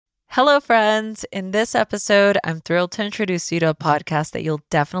Hello, friends. In this episode, I'm thrilled to introduce you to a podcast that you'll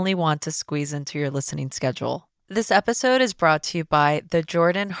definitely want to squeeze into your listening schedule. This episode is brought to you by The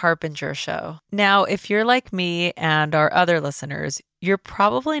Jordan Harbinger Show. Now, if you're like me and our other listeners, you're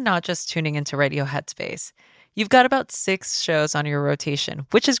probably not just tuning into Radio Headspace. You've got about 6 shows on your rotation,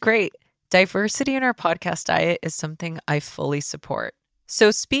 which is great. Diversity in our podcast diet is something I fully support.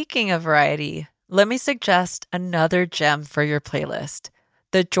 So speaking of variety, let me suggest another gem for your playlist.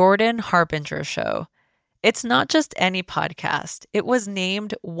 The Jordan Harbinger Show. It's not just any podcast. It was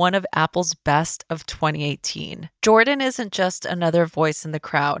named one of Apple's best of 2018. Jordan isn't just another voice in the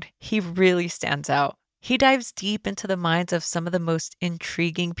crowd. He really stands out. He dives deep into the minds of some of the most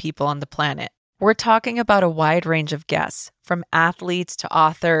intriguing people on the planet. We're talking about a wide range of guests, from athletes to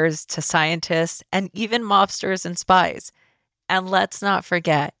authors to scientists and even mobsters and spies. And let's not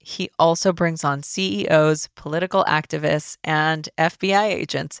forget, he also brings on CEOs, political activists, and FBI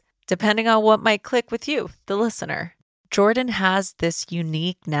agents, depending on what might click with you, the listener. Jordan has this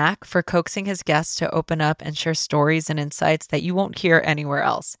unique knack for coaxing his guests to open up and share stories and insights that you won't hear anywhere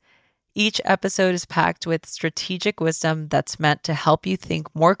else. Each episode is packed with strategic wisdom that's meant to help you think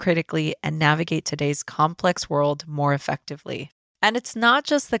more critically and navigate today's complex world more effectively. And it's not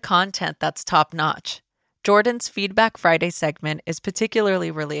just the content that's top-notch. Jordan's Feedback Friday segment is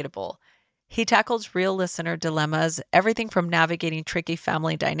particularly relatable. He tackles real listener dilemmas, everything from navigating tricky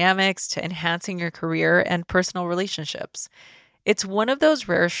family dynamics to enhancing your career and personal relationships. It's one of those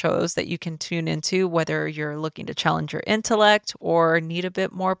rare shows that you can tune into whether you're looking to challenge your intellect or need a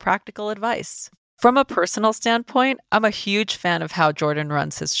bit more practical advice. From a personal standpoint, I'm a huge fan of how Jordan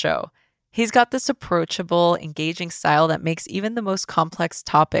runs his show. He's got this approachable, engaging style that makes even the most complex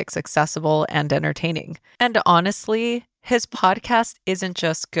topics accessible and entertaining. And honestly, his podcast isn't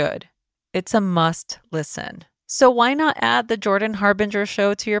just good. It's a must listen. So why not add the Jordan Harbinger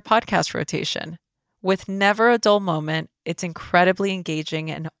Show to your podcast rotation? With never a dull moment, it's incredibly engaging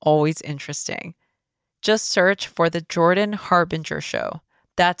and always interesting. Just search for the Jordan Harbinger Show.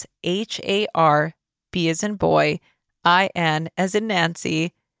 That's H-A-R-B as in boy, I-N as in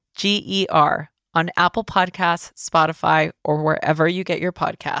Nancy, G-E-R on Apple Podcasts, Spotify, or wherever you get your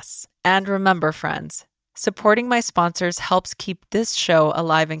podcasts. And remember, friends, supporting my sponsors helps keep this show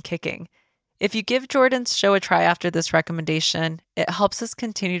alive and kicking. If you give Jordan's show a try after this recommendation, it helps us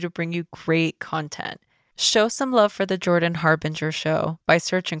continue to bring you great content. Show some love for the Jordan Harbinger Show by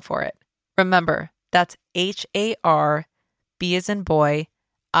searching for it. Remember, that's H-A-R-B as in boy,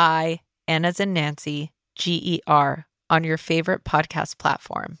 I-N as in Nancy, G-E-R on your favorite podcast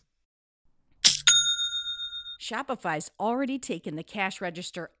platform. Shopify's already taken the cash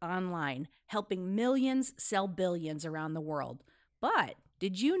register online, helping millions sell billions around the world. But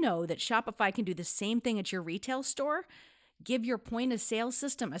did you know that Shopify can do the same thing at your retail store? Give your point-of-sale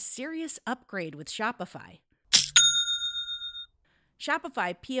system a serious upgrade with Shopify.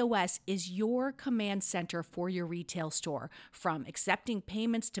 Shopify POS is your command center for your retail store. From accepting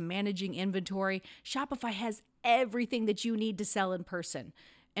payments to managing inventory, Shopify has everything that you need to sell in person.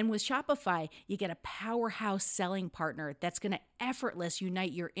 And with Shopify, you get a powerhouse selling partner that's going to effortlessly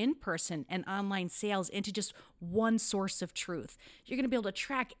unite your in-person and online sales into just one source of truth. You're going to be able to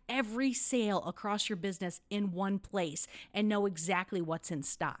track every sale across your business in one place and know exactly what's in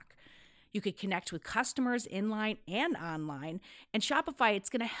stock. You could connect with customers inline and online. And Shopify, it's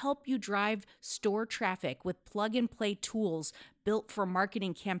going to help you drive store traffic with plug-and-play tools built for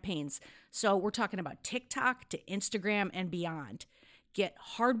marketing campaigns. So we're talking about TikTok to Instagram and beyond. Get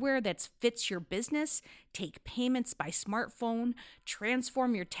hardware that fits your business, take payments by smartphone,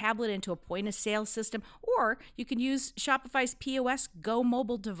 transform your tablet into a point-of-sale system, or you can use Shopify's POS Go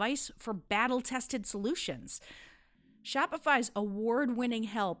mobile device for battle-tested solutions. Shopify's award-winning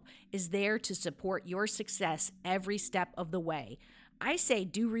help is there to support your success every step of the way. I say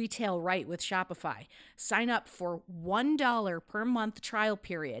do retail right with Shopify. Sign up for $1 per month trial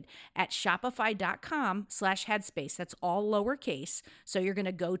period at shopify.com/headspace. That's all lowercase. So you're going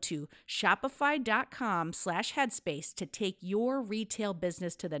to go to shopify.com/headspace to take your retail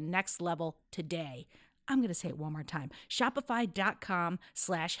business to the next level today. I'm going to say it one more time.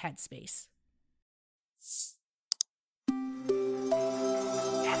 Shopify.com/headspace.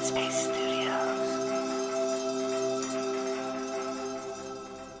 Headspace Studios.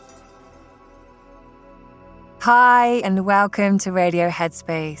 Hi, and welcome to Radio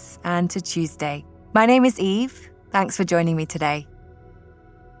Headspace and to Tuesday. My name is Eve. Thanks for joining me today.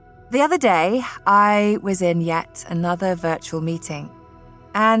 The other day, I was in yet another virtual meeting,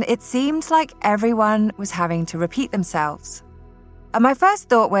 and it seemed like everyone was having to repeat themselves. And my first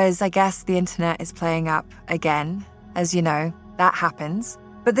thought was, I guess the internet is playing up again. As you know, that happens.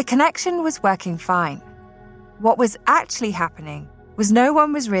 But the connection was working fine. What was actually happening was no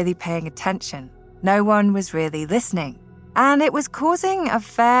one was really paying attention. No one was really listening. And it was causing a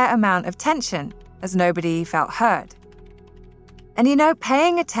fair amount of tension as nobody felt heard. And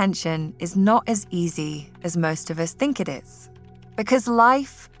paying attention is not as easy as most of us think it is, because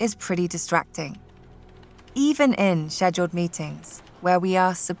life is pretty distracting. Even in scheduled meetings, where we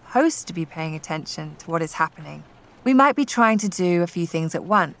are supposed to be paying attention to what is happening, we might be trying to do a few things at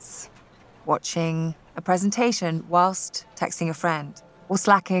once, watching a presentation whilst texting a friend or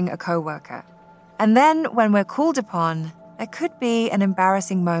slacking a coworker. And then when we're called upon, there could be an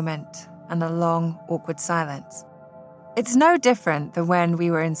embarrassing moment and a long, awkward silence. It's no different than when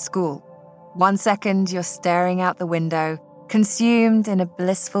we were in school. 1 second you're staring out the window, consumed in a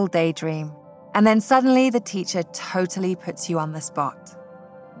blissful daydream, and then suddenly the teacher totally puts you on the spot.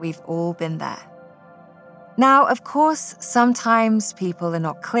 We've all been there. Now, of course, sometimes people are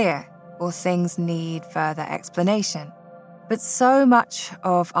not clear or things need further explanation. But so much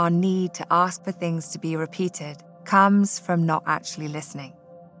of our need to ask for things to be repeated comes from not actually listening.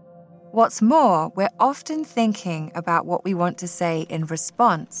 What's more, we're often thinking about what we want to say in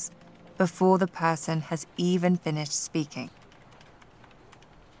response before the person has even finished speaking.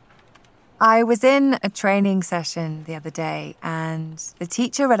 I was in a training session the other day, and the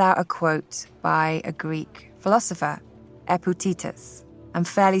teacher read out a quote by a Greek philosopher, Epictetus. I'm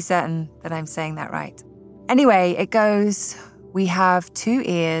fairly certain that I'm saying that right. Anyway, it goes, "We have 2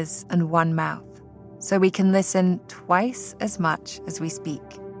 ears and 1 mouth, so we can listen twice as much as we speak."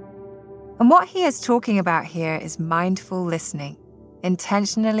 And what he is talking about here is mindful listening,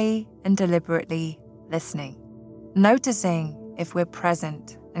 intentionally and deliberately listening, noticing if we're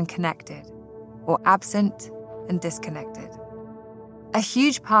present and connected, or absent and disconnected. A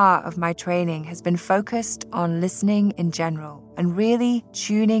huge part of my training has been focused on listening in general and really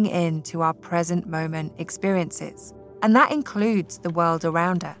tuning in to our present moment experiences. And that includes the world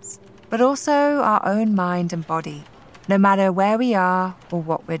around us, but also our own mind and body, no matter where we are or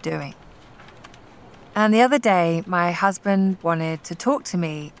what we're doing. And the other day, my husband wanted to talk to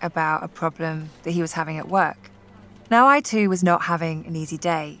me about a problem that he was having at work. Now, I too was not having an easy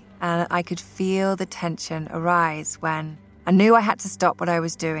day, and I could feel the tension arise when I knew I had to stop what I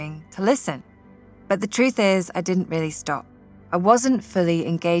was doing to listen. But the truth is, I didn't really stop. I wasn't fully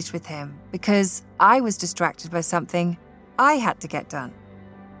engaged with him because I was distracted by something I had to get done.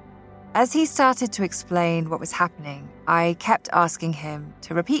 As he started to explain what was happening, I kept asking him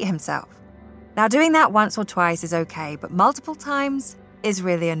to repeat himself. Now, doing that once or twice is okay, but multiple times is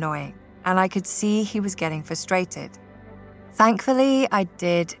really annoying, and I could see he was getting frustrated. Thankfully, I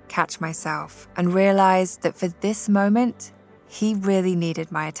did catch myself and realized that for this moment, he really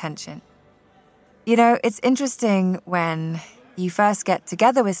needed my attention. It's interesting when you first get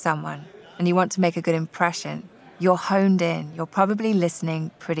together with someone and you want to make a good impression. You're honed in, you're probably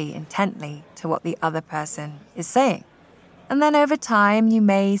listening pretty intently to what the other person is saying. And then over time, you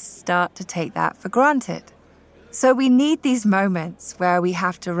may start to take that for granted. So we need these moments where we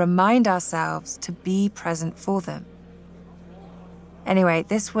have to remind ourselves to be present for them. Anyway,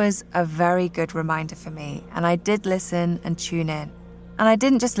 this was a very good reminder for me, and I did listen and tune in. And I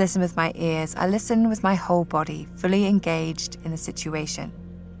didn't just listen with my ears, I listened with my whole body, fully engaged in the situation.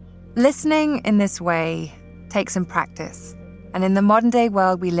 Listening in this way takes some practice. And in the modern day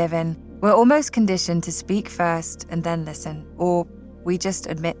world we live in, we're almost conditioned to speak first and then listen, or we just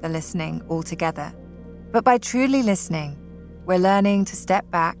admit the listening altogether. But by truly listening, we're learning to step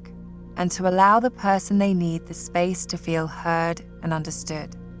back and to allow the person they need the space to feel heard and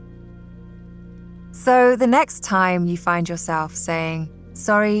understood. So the next time you find yourself saying,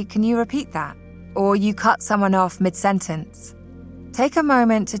 "Sorry, can you repeat that?" or you cut someone off mid-sentence, take a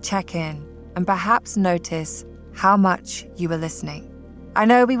moment to check in and perhaps notice how much you were listening. I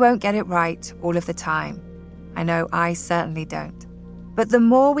know we won't get it right all of the time. I know I certainly don't. But the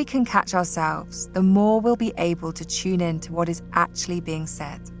more we can catch ourselves, the more we'll be able to tune in to what is actually being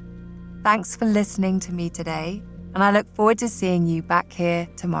said. Thanks for listening to me today, and I look forward to seeing you back here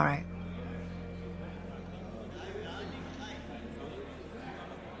tomorrow.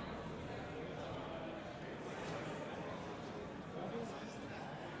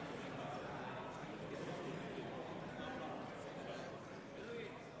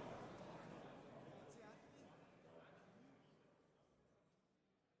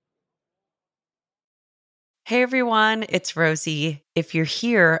 Hey everyone, it's Rosie. If you're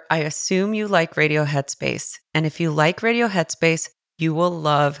here, I assume you like Radio Headspace. And if you like Radio Headspace, you will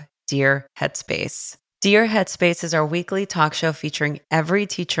love Dear Headspace. Dear Headspace is our weekly talk show featuring every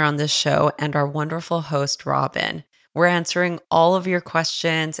teacher on this show and our wonderful host, Robin. We're answering all of your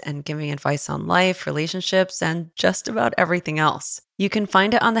questions and giving advice on life, relationships, and just about everything else. You can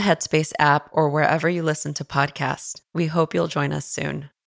find it on the Headspace app or wherever you listen to podcasts. We hope you'll join us soon.